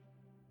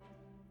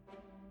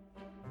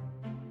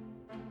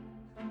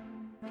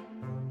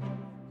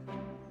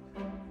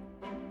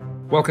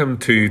Welcome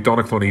to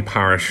Donaghcloney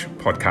Parish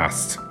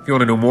Podcast. If you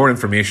want to know more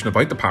information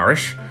about the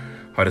parish,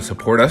 how to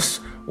support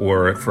us,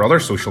 or for other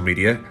social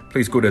media,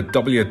 please go to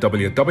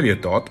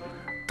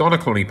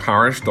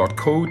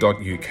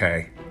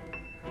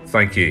www.donaghcloneyparish.co.uk.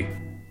 Thank you.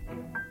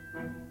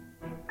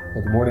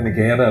 Well, good morning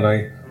again, and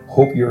I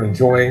hope you're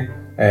enjoying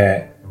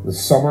the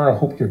summer. I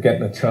hope you're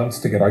getting a chance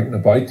to get out and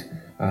about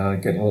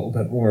and get a little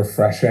bit more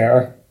fresh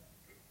air.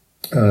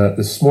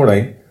 This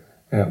morning,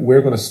 we're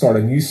going to start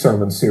a new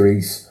sermon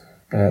series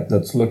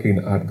that's looking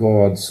at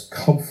God's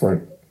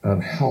comfort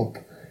and help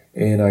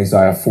in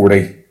Isaiah 40.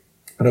 And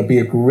it'll be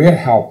a great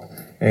help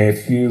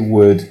if you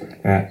would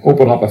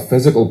open up a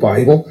physical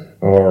Bible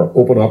or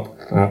open up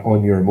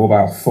on your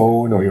mobile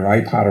phone or your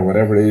iPad or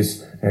whatever it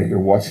is you're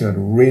watching,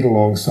 and read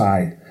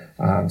alongside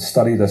and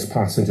study this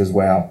passage as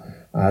well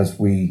as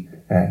we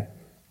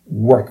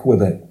work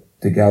with it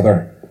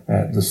together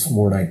this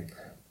morning.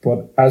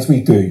 But as we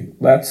do,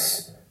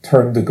 let's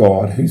turn to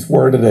God, whose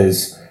word it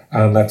is,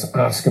 and let's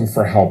ask him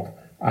for help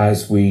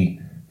as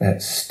we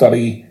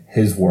study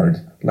his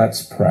word.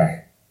 Let's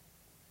pray.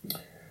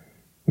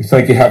 We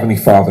thank you, Heavenly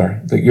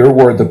Father, that your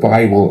word, the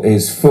Bible,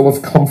 is full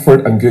of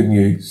comfort and good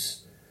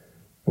news.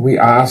 And we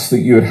ask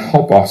that you would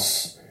help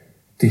us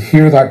to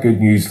hear that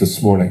good news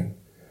this morning,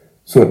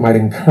 so it might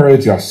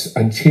encourage us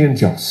and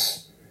change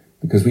us,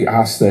 because we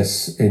ask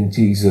this in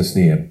Jesus'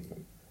 name.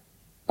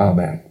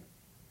 Amen.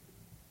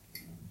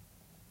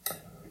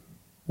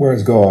 Where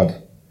is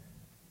God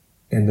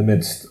in the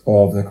midst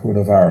of the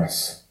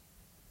coronavirus?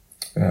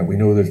 We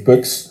know there's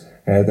books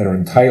that are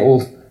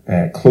entitled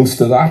close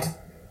to that,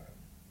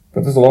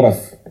 but there's a lot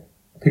of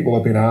people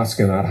have been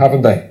asking that,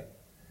 haven't they?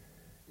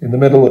 In the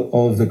middle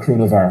of the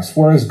coronavirus,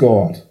 where is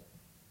God?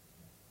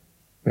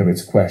 Maybe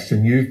it's a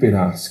question you've been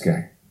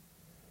asking.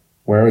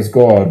 Where is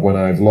God when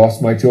I've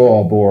lost my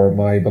job or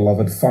my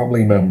beloved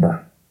family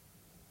member?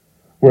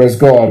 Where is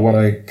God when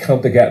I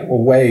can't get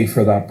away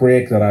for that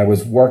break that I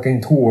was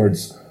working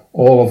towards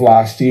all of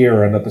last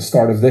year and at the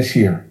start of this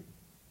year?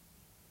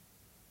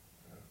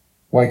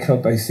 Why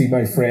can't I see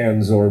my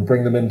friends or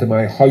bring them into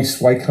my house?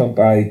 Why can't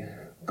I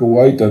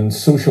go out and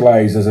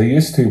socialise as I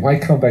used to? Why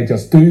can't I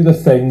just do the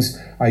things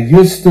I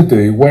used to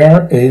do?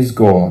 Where is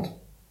God?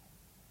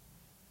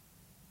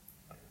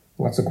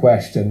 Well, that's a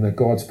question that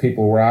God's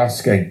people were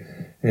asking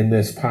in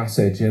this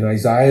passage in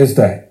Isaiah's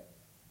day.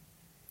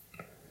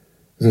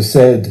 As I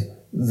said,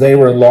 they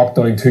were in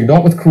lockdown too,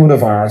 not with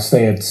coronavirus.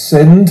 They had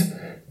sinned.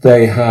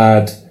 They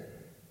had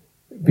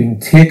been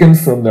taken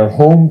from their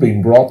home,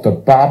 been brought to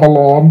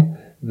Babylon.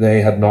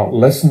 They had not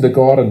listened to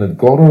God and had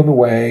gone on the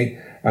way,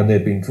 and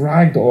they'd been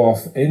dragged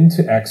off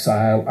into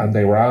exile, and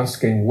they were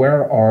asking,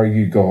 where are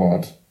you,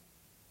 God?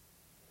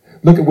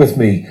 Look at with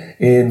me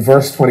in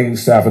verse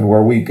 27,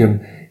 where we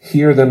can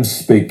hear them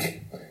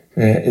speak.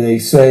 They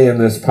say in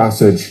this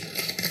passage,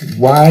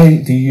 why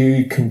do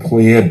you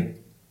complain,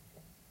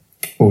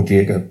 O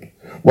Jacob?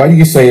 Why do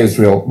you say,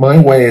 Israel, my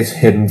way is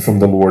hidden from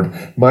the Lord,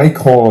 my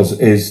cause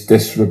is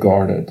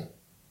disregarded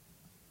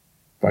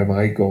by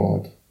my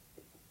God?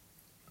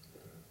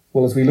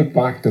 Well, as we look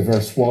back to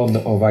verse 1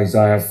 of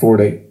Isaiah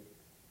 40,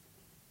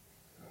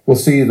 we'll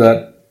see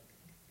that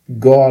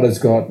God has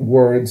got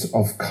words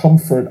of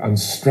comfort and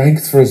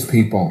strength for his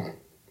people.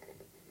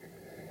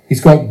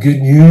 He's got good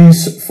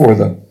news for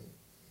them.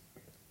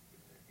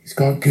 He's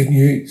got good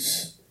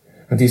news.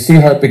 And do you see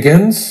how it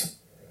begins?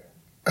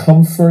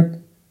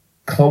 Comfort,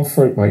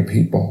 comfort my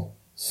people,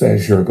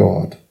 says your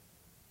God.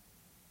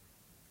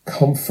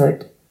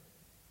 Comfort,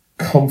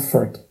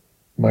 comfort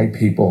my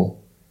people,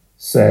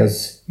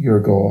 says your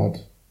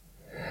God.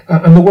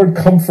 And the word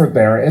comfort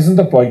there isn't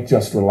about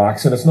just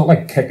relaxing. It's not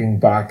like kicking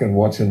back and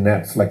watching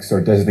Netflix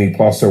or Disney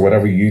Plus or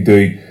whatever you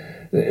do.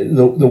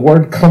 The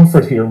word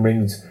comfort here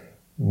means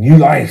new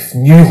life,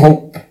 new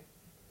hope.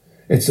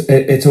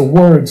 It's a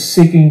word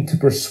seeking to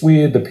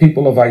persuade the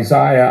people of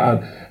Isaiah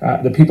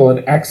and the people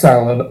in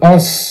exile and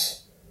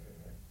us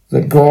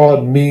that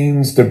God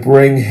means to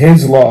bring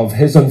his love,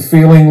 his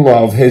unfailing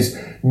love, his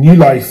new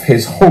life,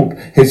 his hope,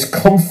 his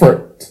comfort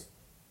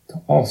to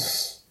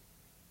us.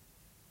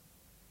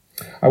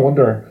 I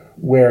wonder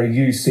where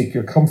you seek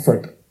your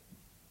comfort.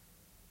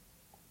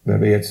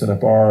 Maybe it's in a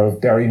bar of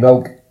dairy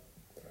milk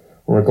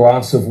or a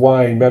glass of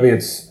wine. Maybe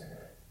it's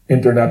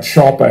internet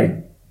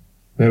shopping.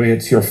 Maybe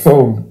it's your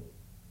phone.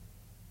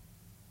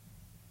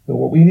 But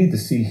what we need to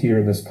see here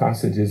in this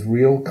passage is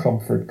real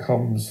comfort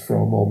comes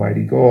from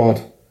Almighty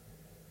God.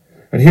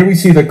 And here we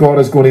see that God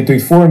is going to do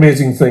four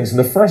amazing things. And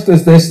the first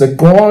is this, that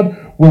God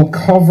will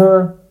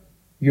cover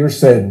your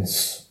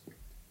sins.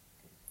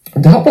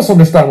 And to help us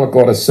understand what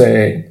God is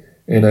saying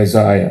in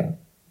Isaiah,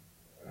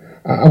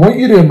 I want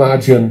you to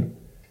imagine,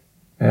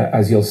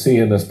 as you'll see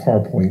in this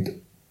PowerPoint,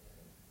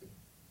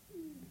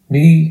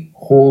 me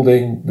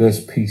holding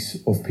this piece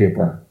of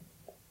paper.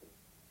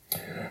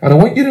 And I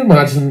want you to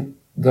imagine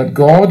that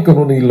God can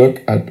only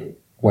look at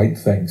white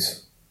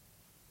things.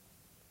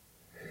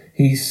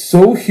 He's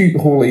so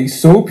holy,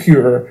 so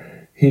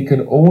pure, he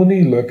can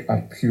only look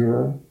at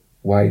pure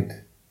white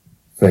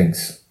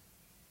things.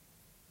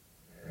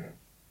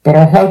 But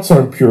our hearts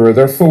aren't pure.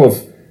 They're full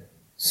of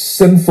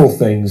sinful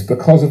things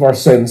because of our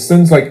sins,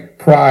 sins like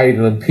pride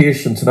and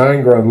impatience and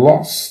anger and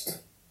lust.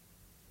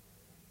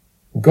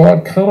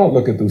 God cannot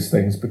look at those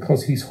things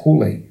because he's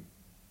holy.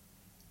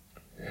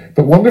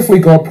 But wonderfully,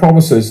 God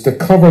promises to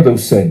cover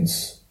those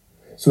sins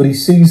so that he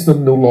sees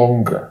them no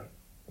longer.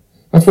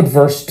 That's what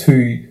verse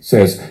 2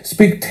 says.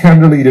 Speak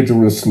tenderly to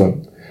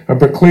Jerusalem and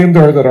proclaim to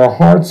her that her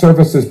hard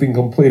service has been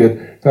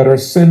completed, that her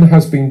sin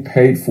has been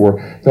paid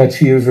for, that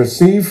she has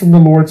received from the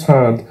Lord's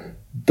hand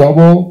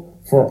double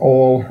for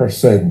all her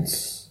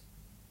sins.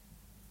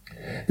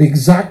 The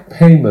exact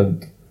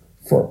payment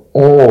for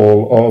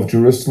all of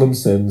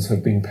Jerusalem's sins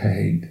have been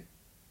paid.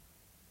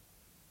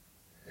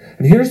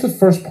 And here's the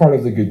first part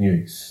of the good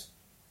news.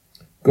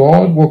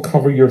 God will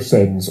cover your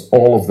sins,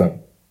 all of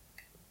them.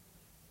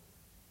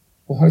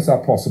 Well, how's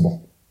that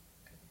possible?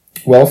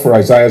 Well, for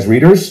Isaiah's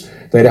readers,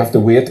 they'd have to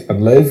wait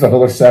and live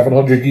another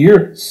 700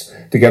 years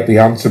to get the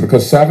answer,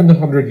 because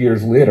 700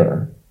 years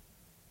later,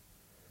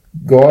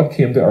 God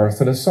came to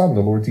earth in his Son,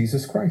 the Lord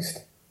Jesus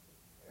Christ.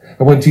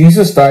 And when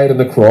Jesus died on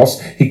the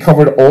cross, he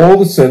covered all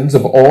the sins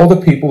of all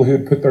the people who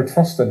had put their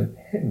trust in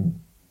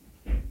him.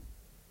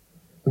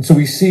 And so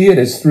we see it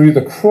is through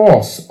the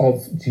cross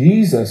of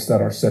Jesus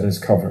that our sin is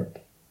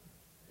covered.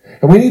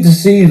 And we need to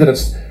see that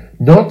it's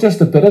not just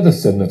a bit of the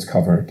sin that's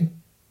covered.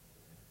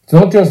 It's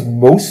not just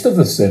most of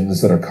the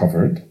sins that are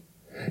covered.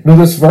 No,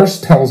 this verse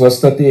tells us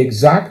that the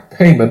exact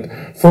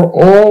payment for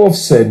all of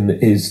sin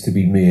is to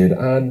be made,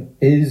 and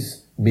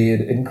is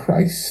made in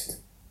Christ.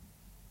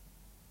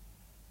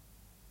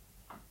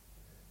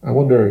 I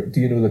wonder, do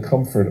you know the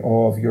comfort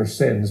of your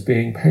sins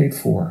being paid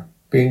for,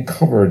 being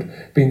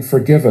covered, being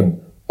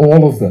forgiven,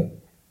 all of them?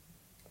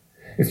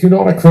 If you're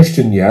not a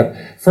Christian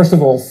yet, first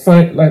of all,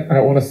 I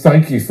want to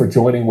thank you for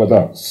joining with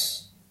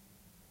us.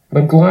 And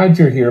I'm glad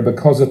you're here,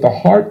 because at the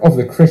heart of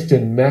the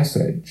Christian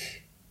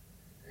message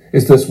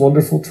is this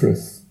wonderful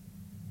truth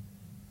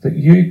that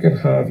you can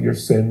have your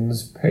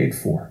sins paid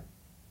for.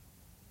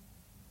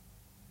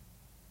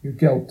 Your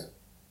guilt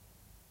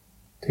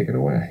taken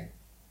away.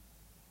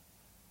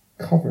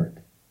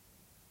 Covered.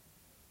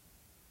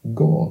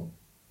 Gone.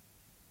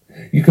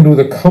 You can know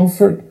the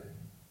comfort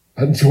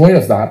and joy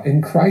of that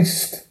in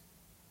Christ.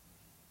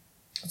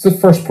 That's the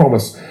first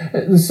promise.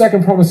 The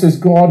second promise is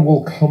God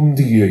will come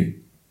to you.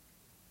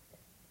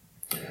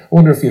 I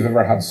wonder if you've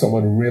ever had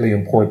someone really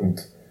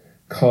important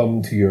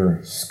come to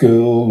your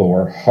school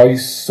or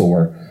house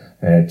or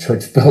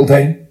church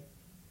building.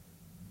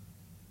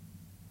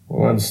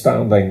 Well, I'm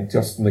standing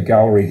just in the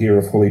gallery here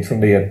of Holy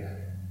Trinity, and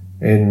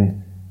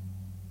in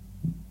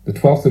the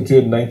 12th of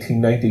June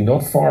 1990,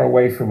 not far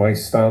away from my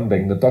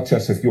standing, the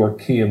Duchess of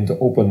York came to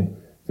open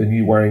the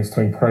new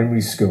Warringstown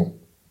Primary School.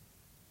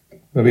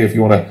 Maybe if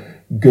you want to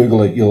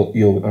Google it,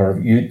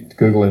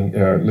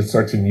 let's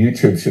search in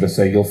YouTube, should I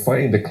say, you'll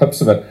find the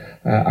clips of it.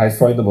 I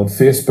found them on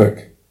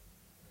Facebook.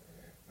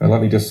 And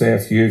let me just say, a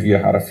few of you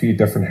had a few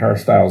different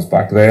hairstyles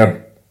back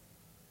then.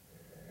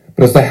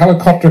 But as the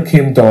helicopter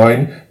came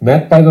down,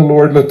 met by the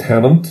Lord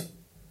Lieutenant,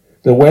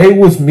 the way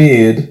was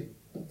made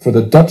for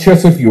the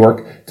Duchess of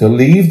York to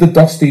leave the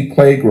dusty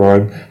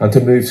playground and to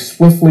move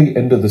swiftly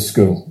into the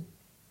school.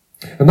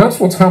 And that's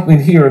what's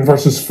happening here in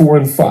verses 4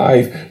 and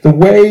 5. The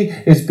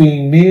way is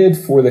being made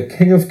for the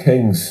King of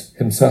Kings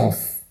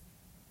himself.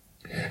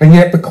 And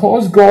yet,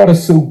 because God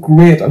is so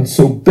great and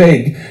so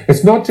big,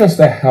 it's not just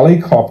a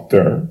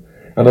helicopter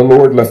and a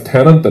Lord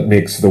Lieutenant that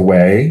makes the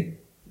way.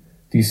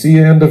 Do you see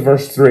the end of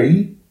verse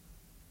 3?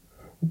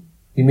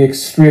 He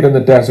makes straight in the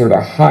desert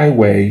a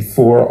highway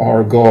for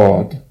our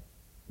God.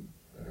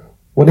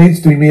 What needs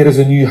to be made is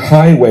a new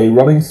highway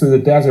running through the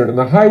desert. And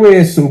the highway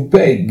is so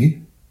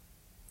big,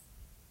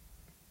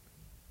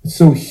 it's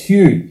so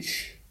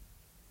huge,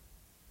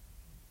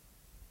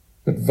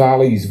 that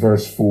valleys,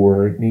 verse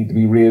 4, need to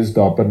be raised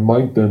up, and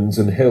mountains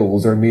and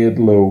hills are made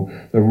low.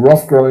 The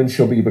rough ground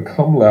shall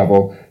become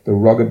level, the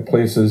rugged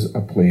places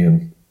a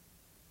plain.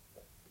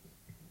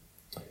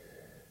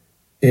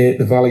 The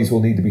valleys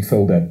will need to be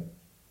filled in.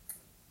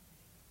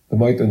 The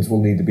mountains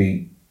will need to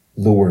be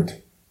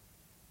lowered.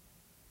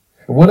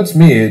 And when it's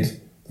made,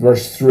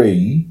 verse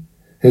 3,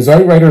 his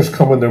outriders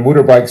come on their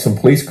motorbikes and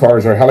police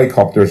cars or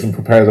helicopters and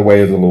prepare the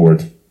way of the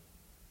Lord.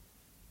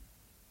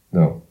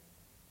 No.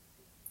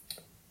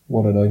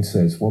 One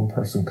announces, one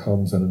person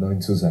comes and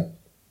announces it.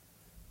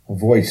 A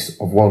voice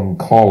of one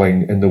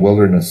calling in the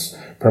wilderness,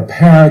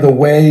 prepare the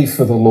way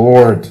for the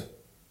Lord.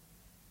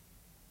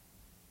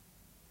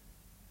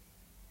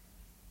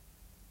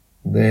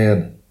 And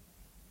then,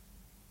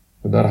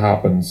 when that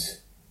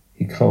happens,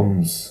 he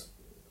comes.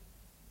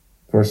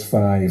 Verse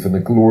 5, and the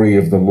glory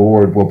of the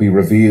Lord will be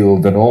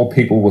revealed, and all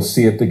people will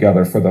see it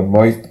together, for the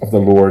mouth of the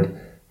Lord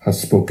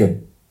has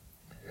spoken.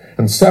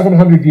 And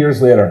 700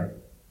 years later,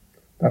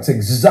 that's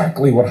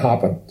exactly what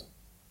happened.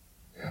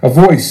 A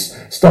voice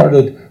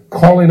started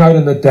calling out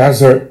in the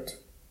desert.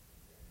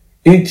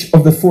 Each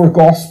of the 4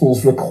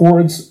 Gospels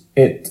records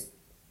it.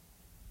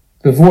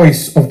 The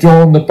voice of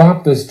John the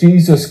Baptist,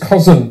 Jesus'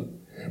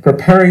 cousin,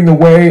 preparing the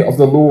way of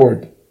the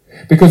Lord.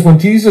 Because when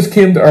Jesus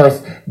came to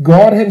earth,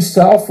 God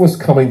himself was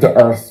coming to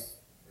earth.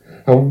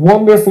 And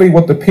wonderfully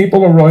what the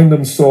people around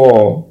them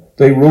saw,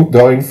 they wrote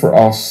down for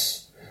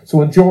us.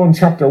 So in John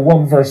chapter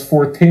 1 verse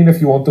 14, if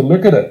you want to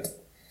look at it,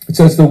 it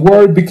says, "The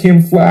Word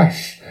became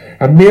flesh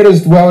and made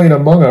his dwelling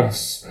among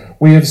us.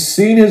 We have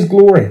seen his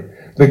glory,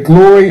 the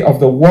glory of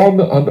the one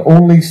and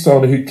only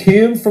Son who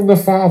came from the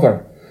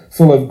Father,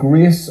 full of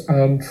grace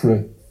and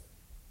truth."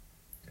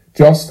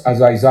 Just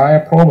as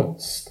Isaiah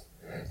promised,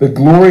 the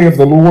glory of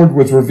the Lord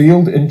was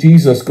revealed in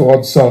Jesus,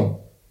 God's Son.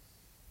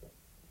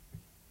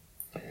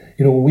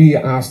 You know, when we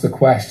ask the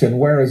question,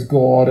 where is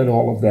God in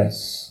all of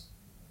this?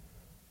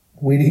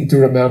 We need to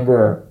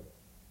remember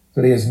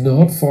that he is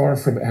not far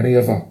from any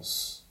of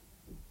us.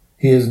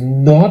 He is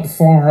not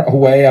far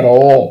away at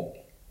all.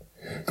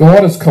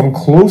 God has come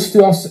close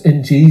to us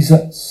in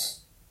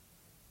Jesus.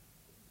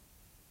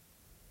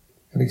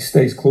 And he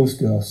stays close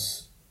to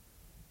us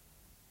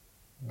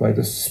by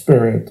the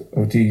Spirit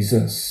of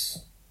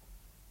Jesus.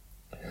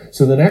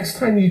 So the next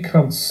time you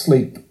can't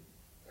sleep,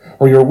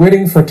 or you're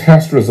waiting for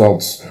test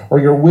results, or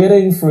you're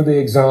waiting for the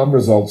exam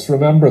results,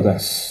 remember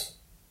this.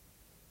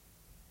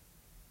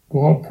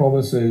 God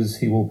promises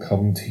he will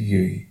come to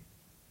you.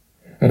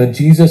 And in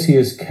Jesus, he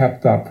has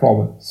kept that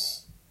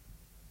promise.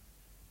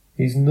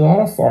 He's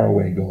not a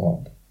faraway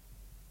God.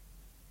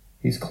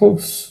 He's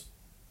close.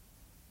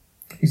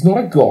 He's not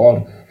a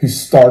God who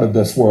started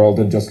this world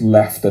and just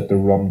left it to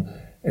run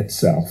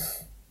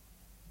itself.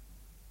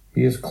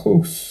 He is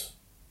close.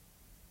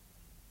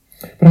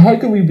 But how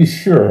can we be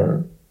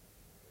sure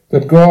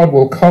that God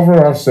will cover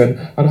our sin?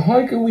 And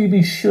how can we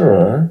be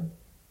sure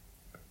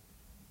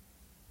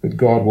that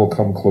God will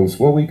come close?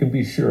 Well, we can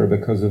be sure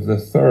because of the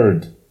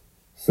third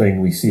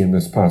thing we see in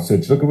this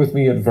passage. Look with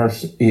me at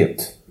verse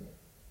 8.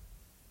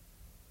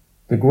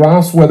 "The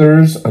grass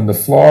withers and the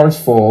flowers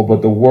fall,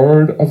 but the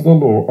word of the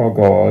Lord our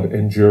God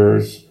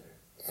endures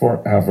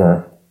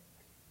forever."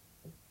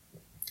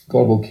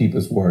 God will keep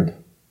his word.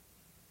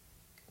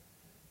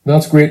 And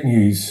that's great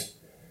news.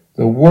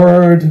 The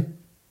word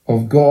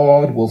of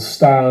God will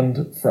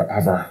stand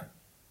forever.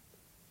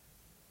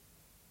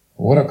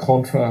 What a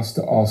contrast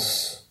to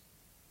us.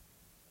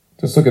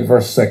 Just look at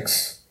verse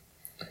 6.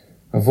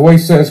 "A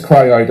voice says,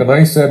 'Cry out.' And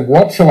I said,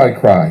 'What shall I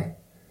cry?'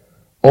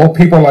 All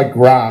people are like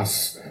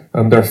grass,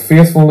 and their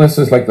faithfulness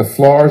is like the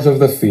flowers of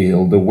the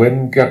field.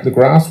 The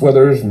grass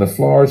withers and the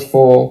flowers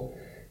fall,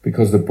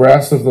 because the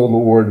breath of the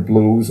Lord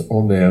blows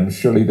on them.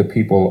 Surely the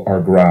people are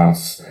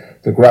grass.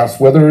 The grass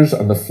withers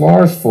and the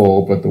flowers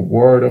fall, but the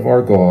word of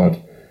our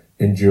God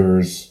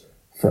endures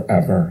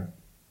forever."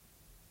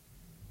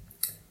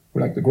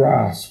 We're like the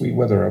grass. We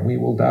wither and we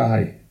will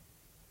die.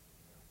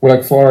 We're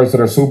like flowers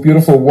that are so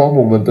beautiful one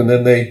moment and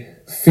then they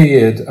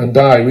fade and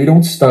die. We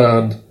don't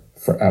stand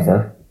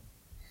forever.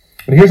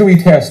 And here's a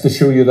wee test to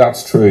show you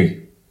that's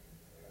true.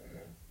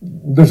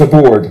 There's a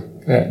board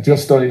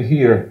just down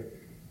here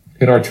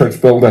in our church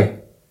building.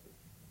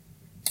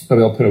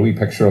 Maybe I'll put a wee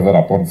picture of it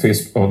up on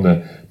Facebook, on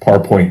the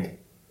PowerPoint,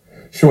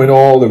 showing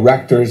all the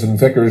rectors and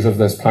vicars of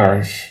this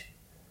parish.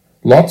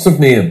 Lots of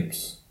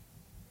names.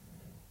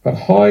 But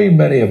how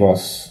many of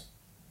us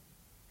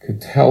could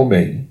tell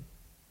me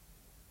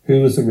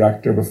who was the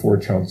rector before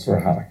Chancellor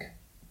Haddock?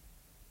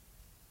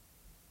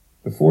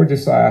 Before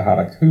Josiah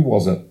Haddock, who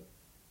was it?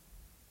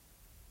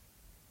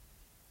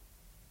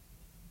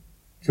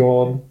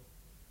 John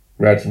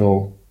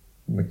Reginald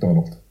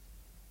MacDonald.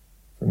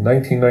 From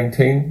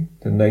 1919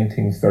 to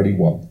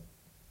 1931.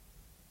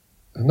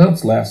 And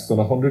that's less than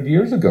 100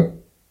 years ago.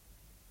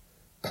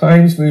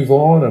 Times move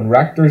on and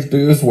rectors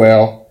do as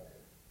well.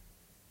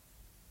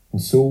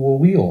 And so will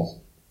we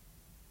all.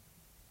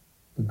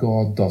 But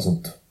God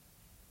doesn't.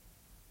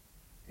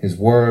 His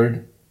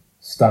word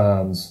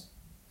stands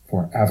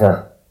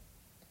forever.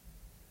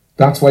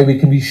 That's why we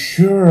can be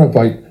sure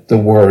about the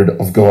word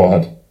of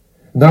God.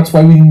 And that's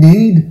why we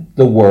need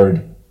the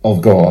word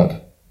of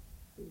God.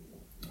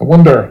 I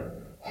wonder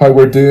how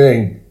we're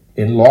doing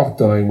in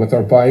lockdown with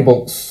our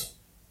Bibles.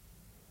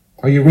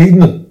 Are you reading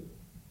them?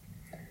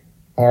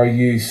 Are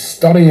you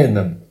studying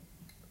them?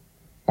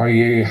 Are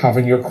you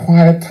having your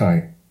quiet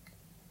time?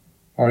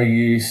 Are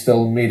you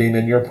still meeting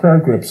in your prayer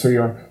groups or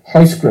your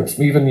house groups?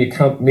 Even you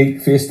can't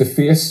meet face to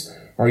face.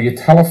 Are you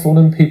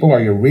telephoning people?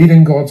 Are you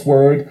reading God's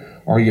word?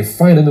 Are you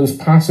finding those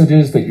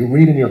passages that you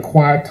read in your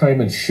quiet time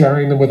and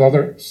sharing them with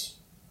others?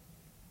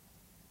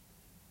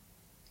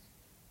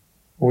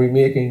 Are we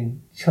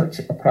making church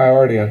a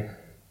priority?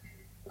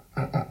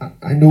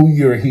 I know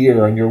you're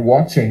here and you're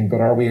watching, but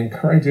are we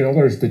encouraging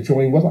others to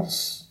join with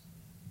us?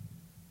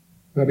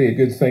 Maybe a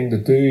good thing to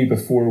do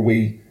before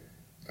we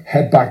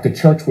head back to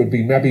church would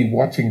be maybe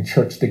watching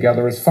church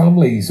together as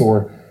families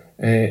or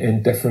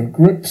in different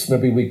groups.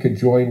 Maybe we could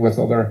join with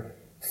other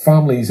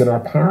families in our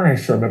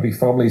parish, or maybe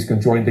families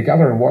can join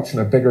together and watch in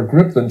a bigger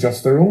group than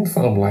just their own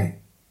family.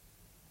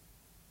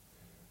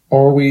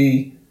 Are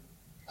we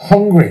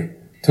hungry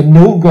to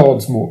know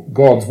God's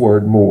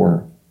word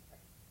more?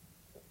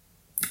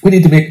 We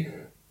need to make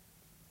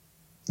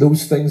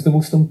those things the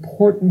most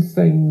important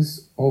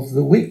things of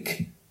the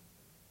week.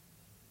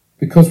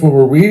 Because when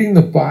we're reading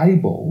the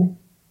Bible,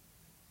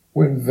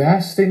 we're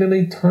investing in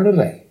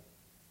eternity.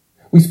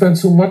 We spend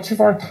so much of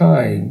our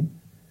time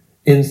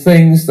in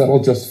things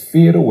that'll just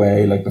fade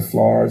away like the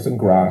flowers and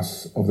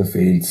grass of the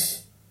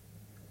fields.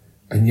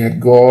 And yet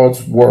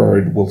God's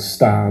word will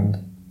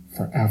stand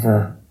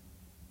forever.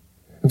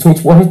 And so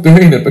it's worth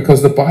doing it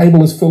because the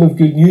Bible is full of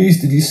good news.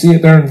 Did you see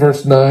it there in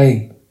verse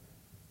 9?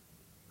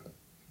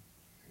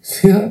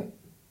 See that?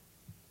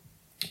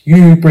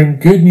 You who bring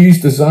good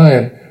news to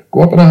Zion,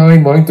 go up on a high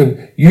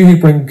mountain. You who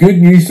bring good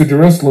news to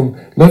Jerusalem,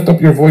 lift up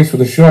your voice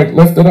with a shout.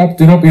 Lift it up,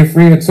 do not be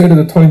afraid. Say to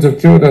the towns of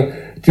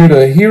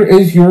Judah, here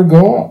is your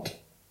God. It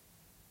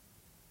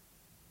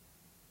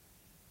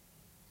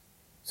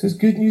says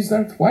good news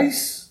there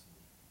twice.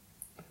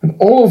 And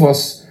all of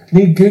us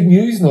need good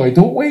news now,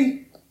 don't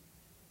we?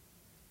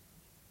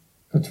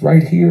 It's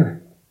right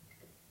here.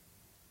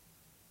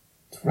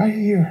 It's right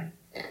here.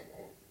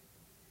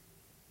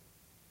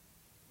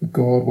 That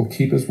God will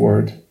keep his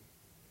word.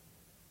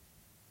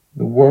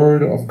 The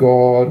word of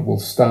God will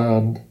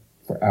stand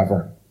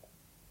forever.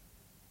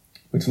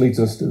 Which leads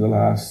us to the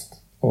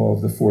last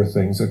of the four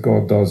things that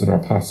God does in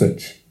our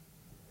passage.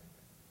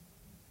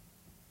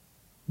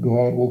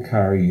 God will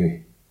carry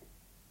you.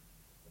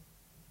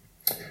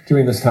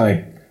 During this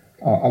time,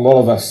 a lot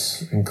of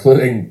us,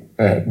 including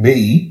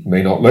me,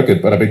 may not look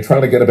it, but I've been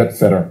trying to get a bit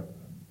fitter.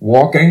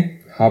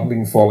 Walking, haven't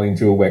been following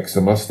Joe Wicks,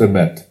 I must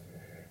admit.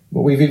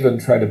 But we've even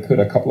tried to put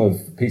a couple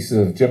of pieces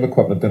of gym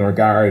equipment in our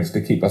garage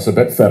to keep us a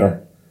bit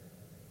fitter.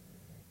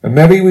 And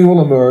maybe we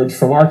will emerge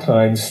from our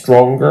time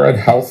stronger and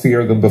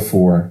healthier than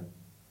before.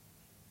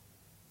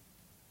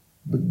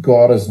 But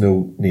God has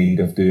no need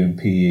of doing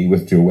PE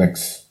with Joe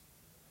Wicks.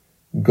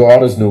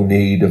 God has no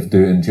need of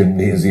doing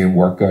gymnasium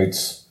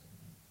workouts.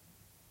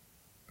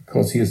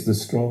 Because he is the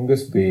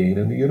strongest being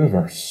in the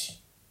universe.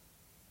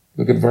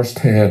 Look at verse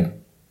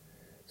 10.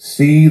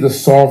 See, the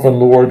sovereign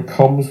Lord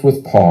comes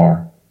with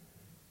power,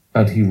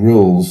 and he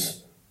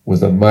rules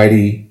with a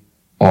mighty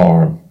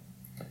arm.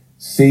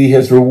 See,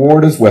 his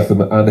reward is with him,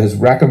 and his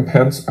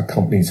recompense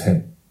accompanies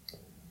him.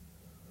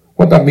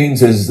 What that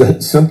means is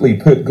that, simply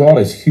put, God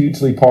is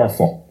hugely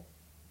powerful.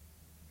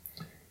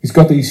 He's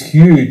got these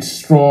huge,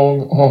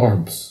 strong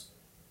arms.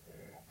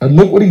 And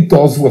look what he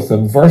does with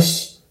them.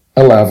 Verse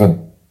 11.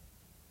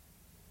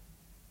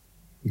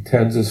 He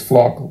tends his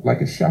flock like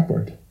a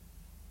shepherd.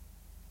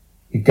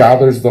 He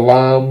gathers the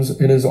lambs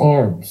in his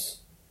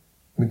arms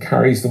and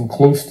carries them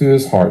close to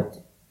his heart.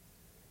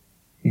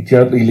 He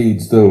gently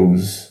leads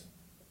those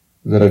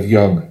that have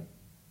young.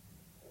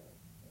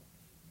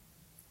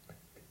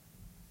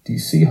 Do you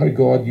see how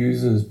God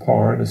uses his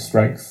power and his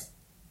strength?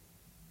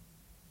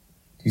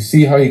 Do you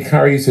see how he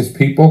carries his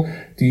people?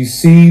 Do you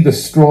see the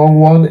strong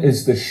one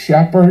is the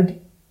shepherd?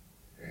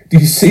 Do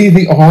you see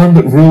the arm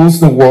that rules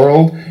the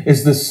world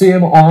is the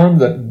same arm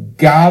that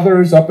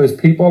gathers up his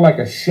people like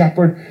a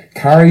shepherd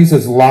carries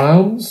his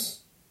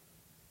lambs?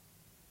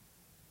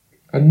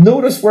 And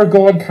notice where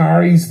God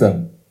carries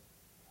them.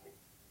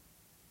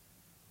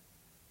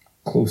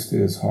 Close to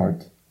his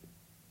heart.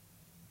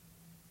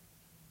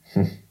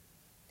 It's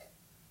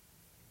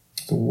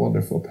a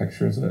wonderful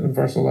picture, isn't it? In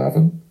verse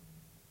 11.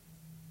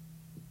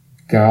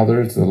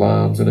 Gathers the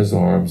lambs in his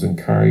arms and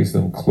carries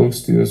them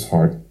close to his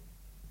heart.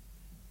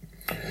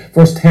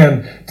 Verse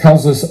 10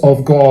 tells us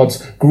of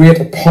God's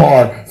great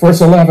power.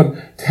 Verse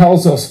 11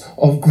 tells us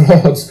of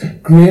God's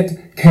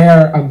great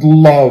care and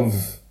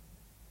love.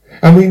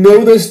 And we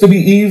know this to be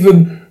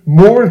even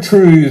more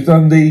true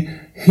than the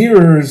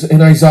hearers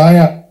in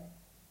Isaiah.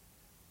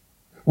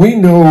 We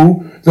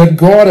know that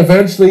God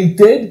eventually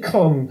did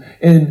come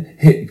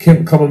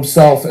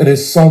himself in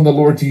his Son, the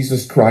Lord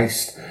Jesus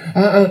Christ.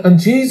 And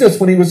Jesus,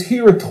 when he was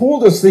here,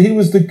 told us that he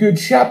was the good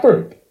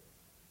shepherd.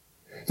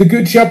 The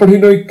good shepherd who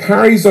now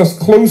carries us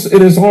close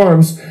in his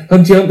arms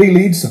and gently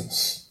leads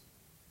us.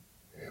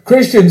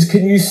 Christians,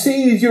 can you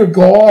see your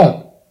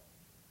God?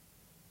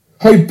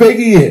 How big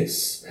he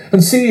is.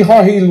 And see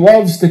how he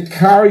loves to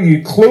carry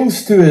you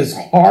close to his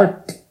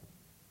heart.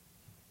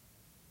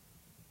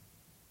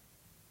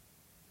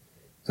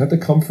 Is that the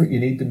comfort you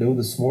need to know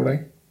this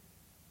morning?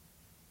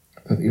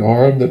 That the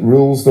arm that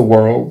rules the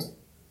world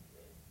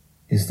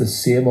is the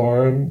same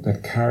arm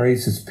that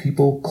carries his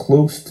people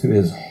close to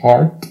his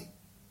heart.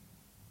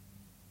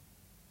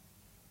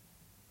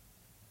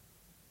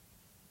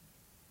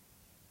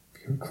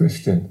 If you're a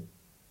Christian,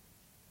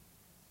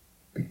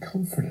 be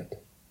comforted.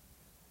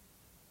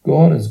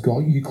 God has got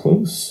you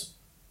close,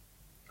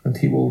 and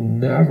he will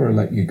never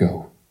let you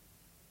go.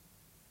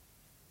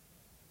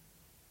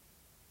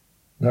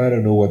 Now, I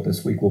don't know what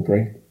this week will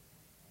bring,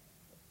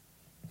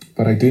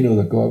 but I do know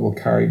that God will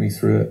carry me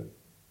through it.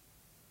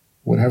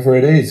 Whatever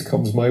it is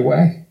comes my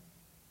way.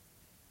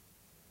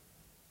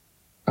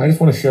 I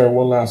just want to share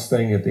one last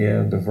thing at the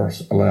end of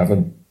verse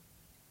 11.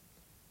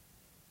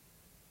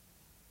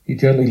 He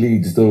gently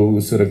leads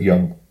those that have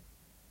young.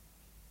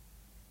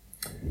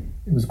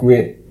 It was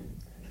great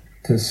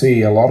to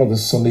see a lot of the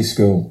Sunday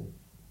school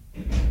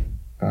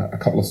a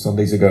couple of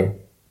Sundays ago.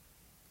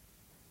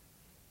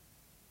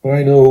 But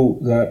I know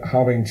that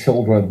having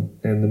children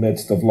in the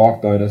midst of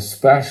lockdown,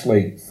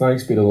 especially,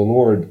 thanks be to the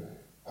Lord,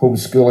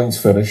 homeschooling's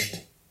finished.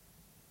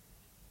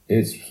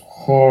 It's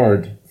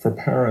hard for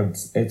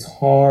parents. It's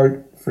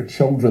hard for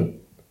children.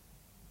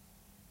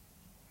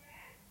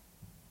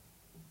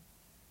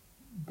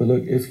 But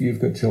look, if you've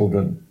got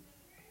children,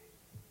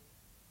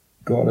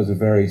 God has a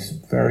very,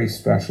 very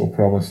special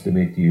promise to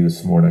make to you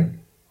this morning.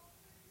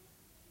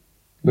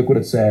 Look what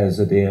it says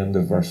at the end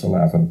of verse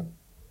 11.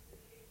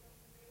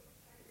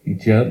 He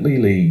gently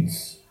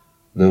leads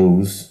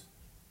those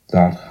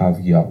that have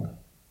young.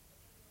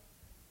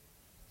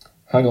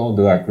 Hang on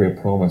to that great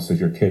promise as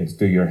your kids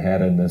do your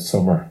head in this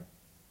summer.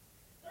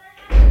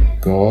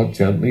 God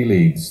gently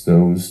leads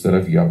those that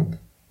have young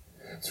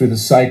through the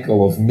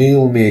cycle of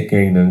meal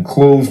making and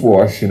clothes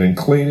washing and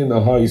cleaning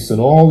the house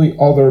and all the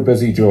other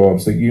busy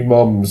jobs that you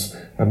mums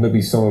and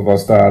maybe some of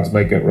us dads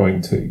might get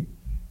round to.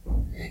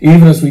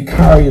 Even as we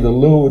carry the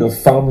load of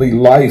family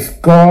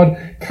life, God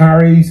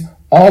carries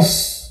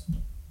us.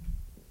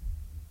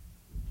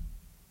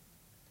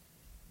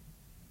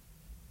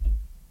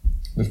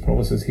 There's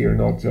promises here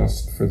not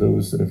just for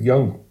those that have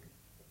young.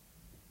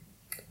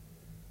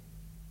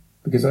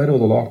 Because I know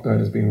the lockdown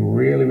has been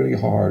really, really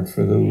hard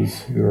for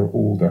those who are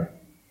older.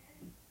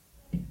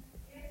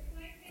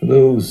 For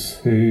those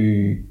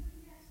who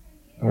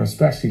are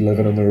especially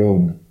living on their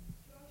own,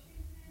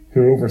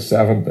 who are over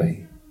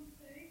 70.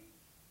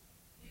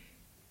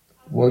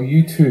 Well,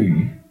 you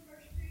too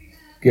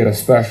get a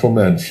special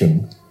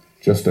mention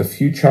just a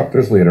few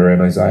chapters later in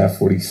Isaiah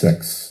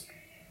 46,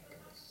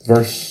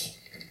 verse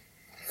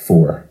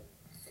 4.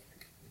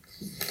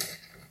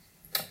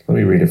 Let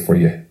me read it for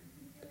you.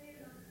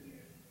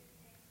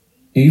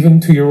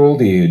 Even to your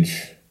old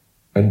age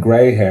and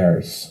grey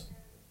hairs,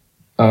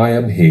 I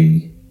am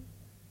He.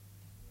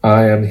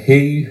 I am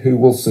He who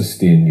will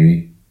sustain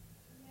you.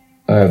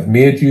 I have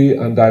made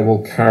you and I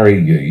will carry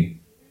you.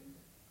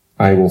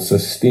 I will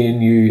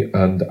sustain you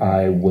and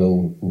I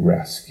will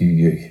rescue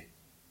you.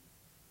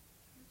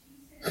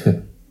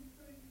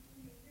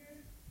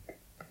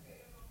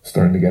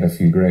 Starting to get a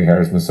few grey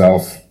hairs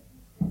myself.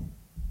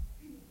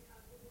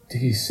 Do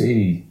you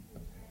see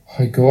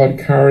how God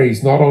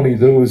carries not only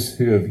those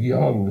who have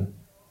young,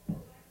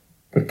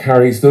 but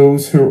carries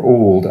those who are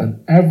old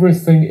and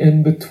everything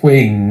in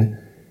between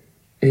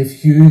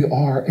if you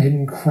are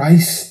in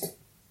Christ?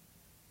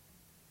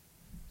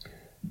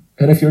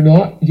 And if you're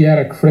not yet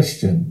a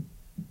Christian,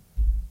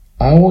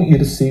 I want you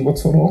to see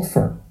what's on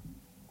offer.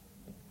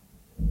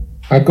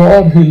 A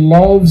God who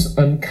loves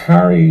and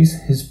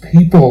carries his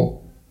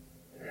people.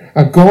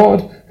 A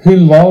God who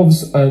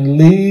loves and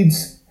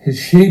leads his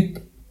sheep,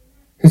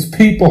 his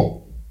people.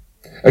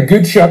 A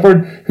good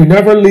shepherd who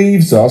never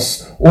leaves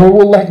us or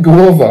will let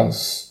go of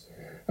us.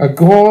 A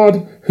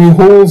God who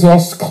holds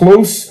us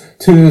close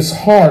to his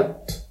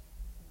heart.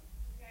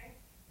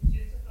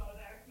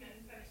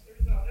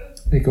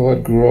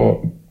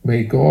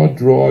 May God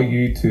draw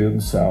you to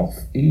himself,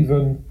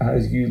 even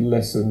as you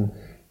listen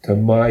to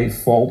my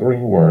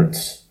faltering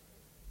words,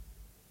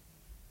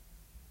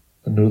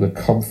 and know the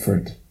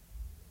comfort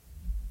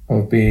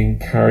of being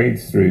carried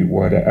through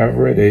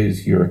whatever it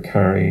is you're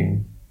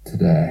carrying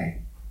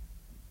today.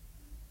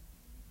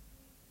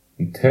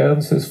 He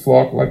tends his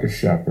flock like a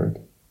shepherd.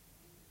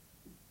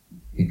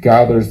 He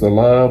gathers the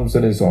lambs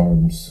in his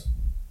arms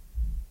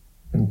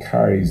and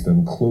carries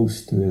them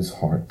close to his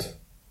heart.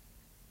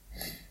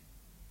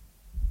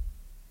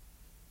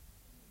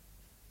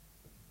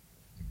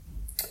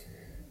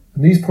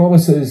 And these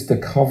promises to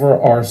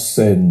cover our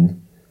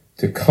sin,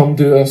 to come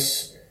to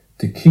us,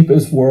 to keep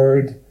his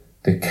word,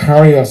 to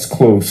carry us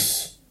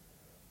close,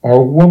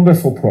 are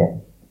wonderful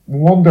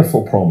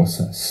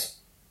promises.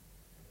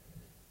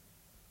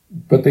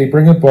 But they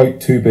bring about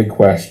two big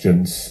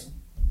questions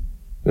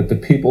that the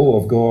people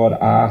of God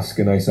ask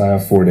in Isaiah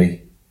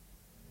 40.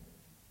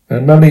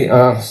 And many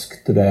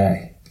ask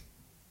today.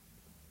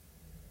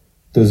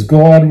 Does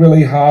God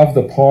really have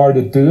the power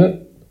to do it?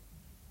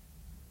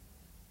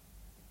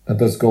 And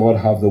does God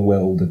have the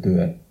will to do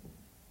it?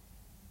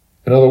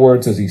 In other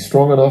words, is he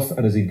strong enough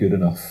and is he good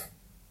enough?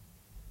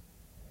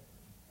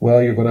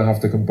 Well, you're going to have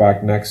to come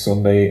back next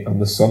Sunday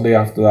and the Sunday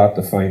after that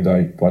to find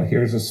out. But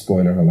here's a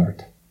spoiler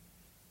alert.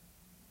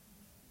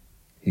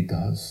 He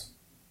does.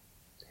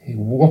 He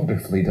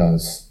wonderfully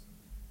does.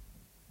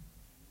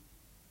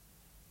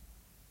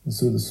 And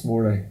so this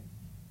morning,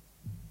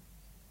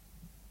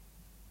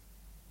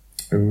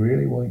 I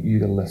really want you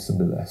to listen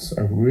to this.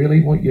 I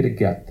really want you to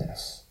get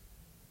this.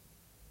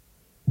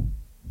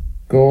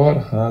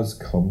 God has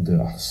come to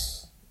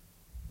us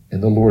in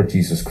the Lord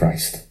Jesus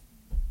Christ.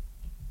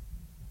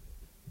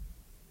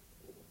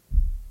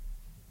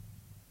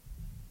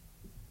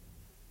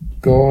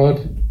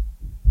 God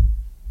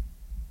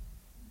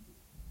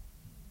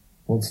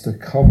wants to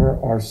cover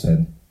our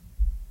sin.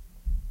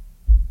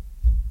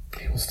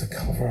 He wants to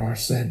cover our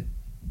sin.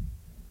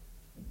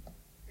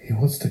 He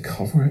wants to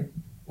cover it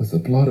with the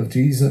blood of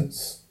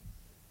Jesus.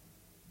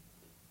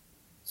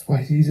 That's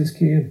why Jesus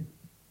came.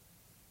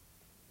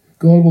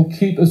 God will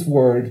keep his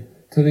word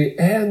to the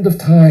end of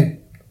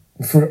time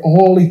and for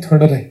all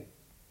eternity.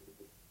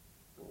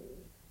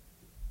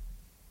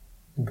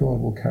 And God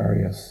will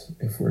carry us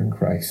if we're in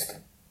Christ.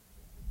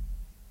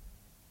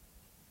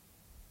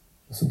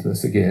 Listen to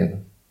this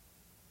again.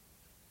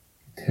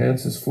 He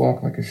tends his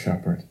flock like a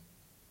shepherd.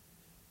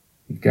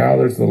 He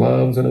gathers the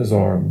lambs in his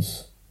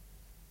arms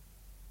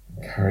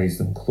and carries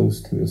them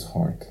close to his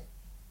heart.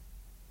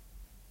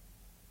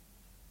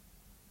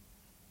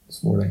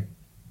 This morning,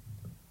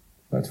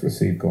 let's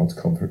receive God's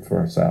comfort for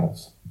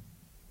ourselves.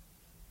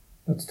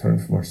 Let's turn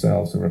from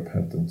ourselves in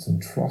repentance and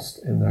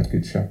trust in that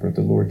Good Shepherd,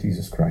 the Lord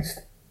Jesus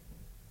Christ,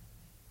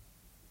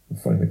 and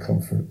find the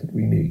comfort that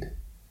we need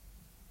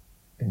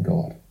in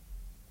God.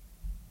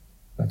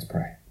 Let's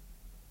pray.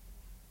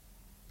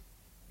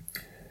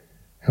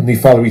 Heavenly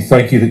Father, we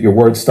thank you that your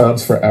word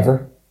stands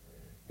forever.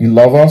 You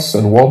love us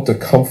and want to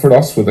comfort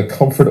us with a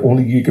comfort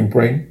only you can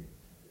bring.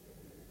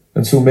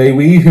 And so may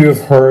we who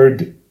have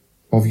heard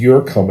of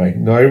your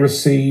coming now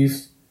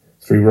receive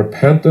through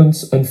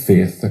repentance and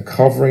faith the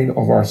covering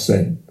of our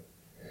sin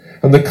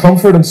and the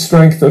comfort and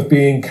strength of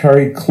being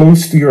carried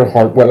close to your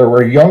heart, whether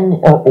we're young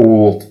or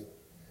old.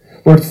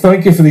 Lord,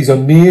 thank you for these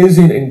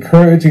amazing,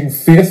 encouraging,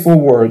 faithful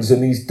words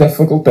in these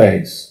difficult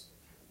days.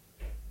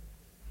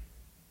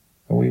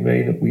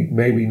 And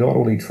may we not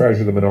only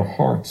treasure them in our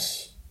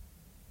hearts,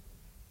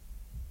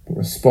 but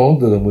respond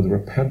to them with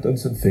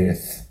repentance and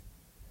faith.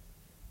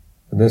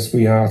 And this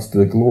we ask to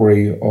the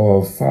glory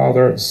of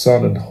Father,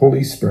 Son, and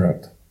Holy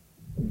Spirit.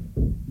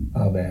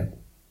 Amen.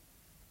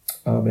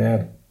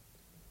 Amen.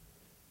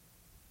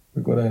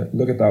 We're going to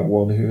look at that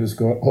one who has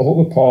got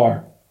all the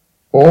power,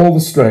 all the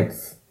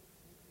strength,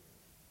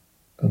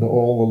 and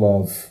all the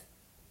love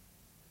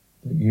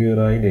that you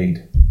and I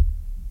need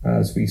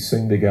as we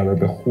sing together,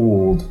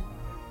 Behold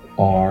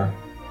our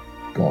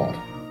God.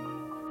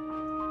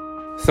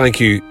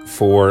 Thank you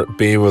for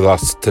being with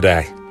us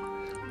today.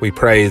 We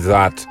pray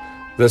that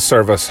this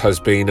service has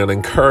been an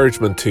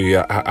encouragement to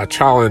you, a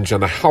challenge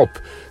and a help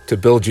to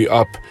build you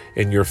up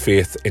in your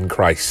faith in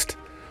Christ.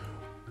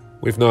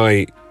 We've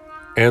now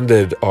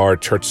ended our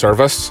church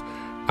service,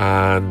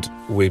 and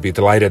we'd be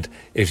delighted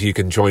if you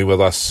can join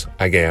with us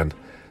again.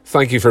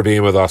 Thank you for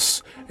being with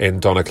us in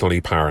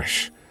Donaghcloney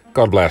Parish.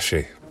 God bless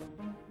you.